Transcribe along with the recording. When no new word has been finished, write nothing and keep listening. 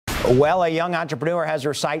Well, a young entrepreneur has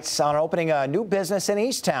her sights on opening a new business in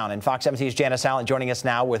Eastown. And Fox 17's Janice Allen joining us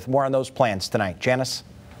now with more on those plans tonight. Janice?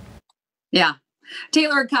 Yeah.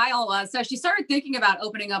 Taylor Kyle says she started thinking about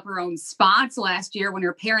opening up her own spots last year when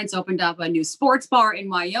her parents opened up a new sports bar in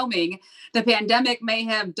Wyoming. The pandemic may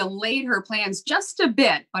have delayed her plans just a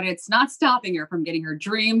bit, but it's not stopping her from getting her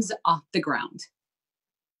dreams off the ground.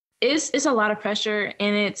 It's a lot of pressure,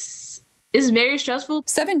 and it's very stressful.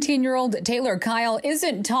 17-year-old Taylor Kyle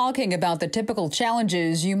isn't talking about the typical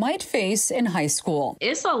challenges you might face in high school.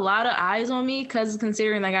 It's a lot of eyes on me because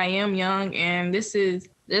considering like I am young, and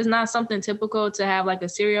it's not something typical to have like a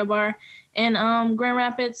cereal bar in Grand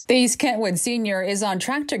Rapids. The East Kentwood senior is on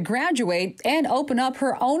track to graduate and open up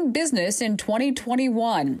her own business in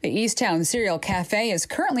 2021. The Easttown Cereal Cafe is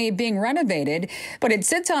currently being renovated, but it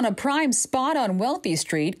sits on a prime spot on Wealthy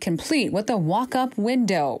Street, complete with a walk-up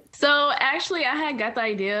window. So actually, I had got the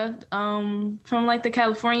idea from like the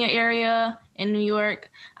California area in New York.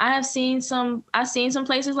 I've seen some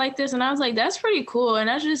places like this, and I was like, that's pretty cool, and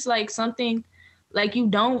that's just like something like you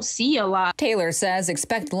don't see a lot. Taylor says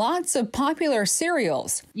expect lots of popular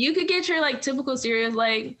cereals. You could get your like typical cereals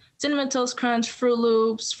like Cinnamon Toast Crunch, Fruit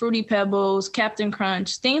Loops, Fruity Pebbles, Captain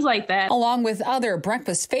Crunch, things like that. Along with other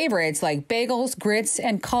breakfast favorites like bagels, grits,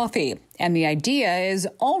 and coffee. And the idea is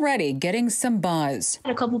already getting some buzz.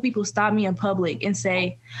 A couple people stop me in public and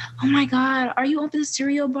say, "Oh my God, are you open a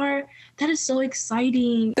cereal bar? That is so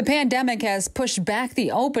exciting." The pandemic has pushed back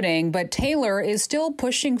the opening, but Taylor is still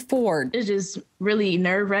pushing forward. It's just really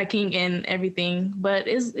nerve-wracking and everything, but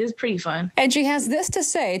it's pretty fun. And she has this to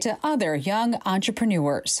say to other young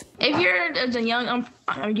entrepreneurs. If you're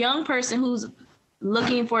a young person who's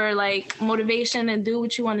looking for like motivation and do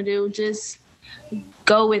what you want to do, just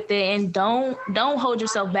go with it and don't hold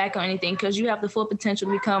yourself back on anything, because you have the full potential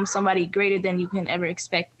to become somebody greater than you can ever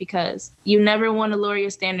expect, because you never want to lower your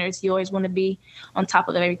standards. You always want to be on top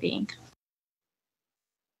of everything.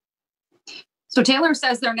 So Taylor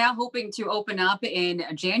says they're now hoping to open up in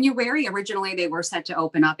January. Originally, they were set to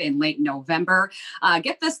open up in late November.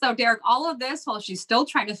 Get this, though, Derek, all of this while she's still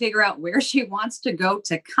trying to figure out where she wants to go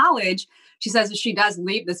to college. She says if she does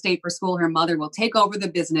leave the state for school, her mother will take over the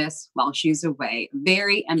business while she's away.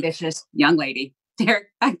 Very ambitious young lady. Derek,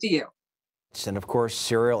 back to you. And of course,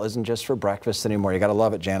 cereal isn't just for breakfast anymore. You got to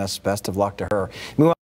love it, Janice. Best of luck to her.